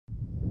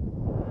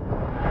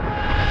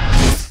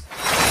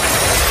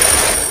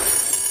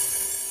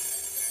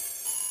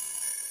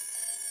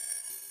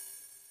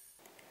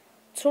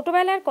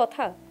ছোটবেলার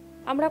কথা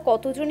আমরা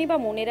কতজনই বা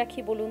মনে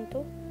রাখি বলুন তো।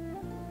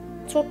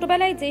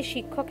 ছোট্টবেলায় যে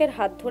শিক্ষকের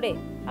হাত ধরে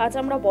আজ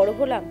আমরা বড়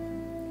হলাম,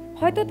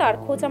 হয়তো তার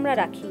খোঁজ আমরা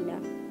রাখি না,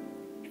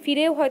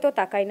 ফিরেও হয়তো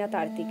তাকাই না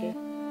তার দিকে,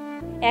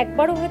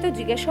 একবারও হয়তো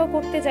জিজ্ঞাসাও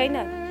করতে যাই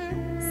না,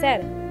 স্যার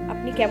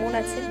আপনি কেমন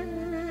আছেন।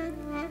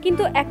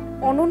 কিন্তু এক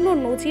অনন্য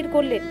নজির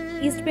করলেন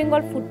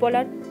ইস্টবেঙ্গল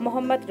ফুটবলার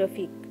মোহাম্মদ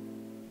রফিক।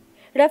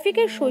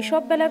 রফিকের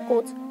শৈশববেলার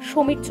কোচ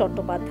সমীর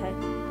চট্টোপাধ্যায়,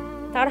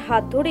 তার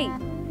হাত ধরেই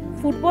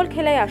ফুটবল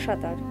খেলায় আসা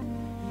তার।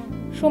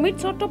 সমীর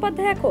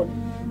চট্টোপাধ্যায় এখন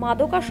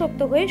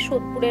মাদকাসক্ত হয়ে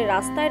সোদপুরের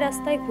রাস্তায়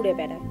রাস্তায় ঘুরে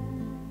বেড়ায়,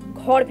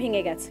 ঘর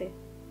ভেঙে গেছে,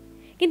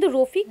 কিন্তু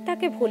রফিক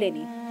তাকে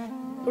ভোলেনি।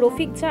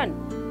 রফিক চান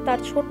তার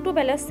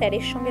ছোট্টবেলার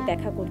স্যারের সঙ্গে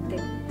দেখা করতে,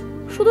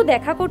 শুধু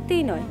দেখা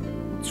করতেই নয়,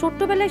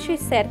 ছোট্টবেলায় সেই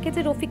স্যারকে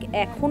যে রফিক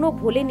এখনো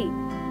ভোলেনি,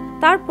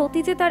 তার প্রতি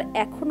যে তার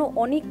এখনো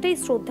অনেকটাই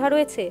শ্রদ্ধা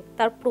রয়েছে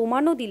তার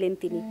প্রমাণও দিলেন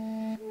তিনি।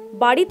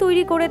 বাড়ি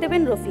তৈরি করে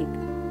দেবেন রফিক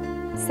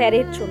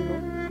স্যারের জন্য,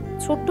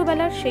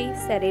 ছোট্টবেলার সেই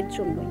স্যারের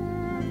জন্য।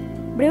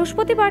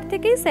 বৃহস্পতিবার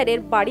থেকেই স্যারের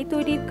বাড়ি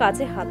তৈরির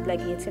কাজে হাত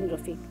লাগিয়েছেন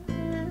রফিক।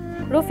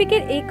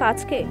 রফিকের এই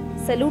কাজকে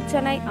স্যালুট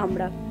জানাই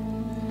আমরা।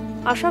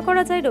 আশা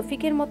করা যায়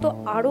রফিকের মতো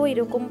আরও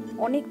এরকম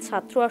অনেক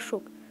ছাত্র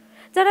আসুক,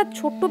 যারা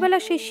ছোট্টবেলা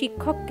সেই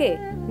শিক্ষককে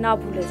না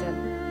ভুলে যান।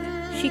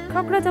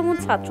 শিক্ষকরা যেমন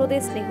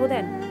ছাত্রদের স্নেহ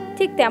দেন,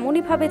 ঠিক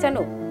তেমনই ভাবে যেন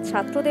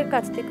ছাত্রদের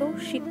কাছ থেকেও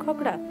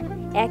শিক্ষকরা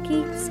একই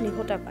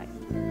স্নেহটা পায়।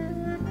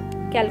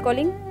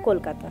 ক্যালকলিং,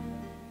 কলকাতা।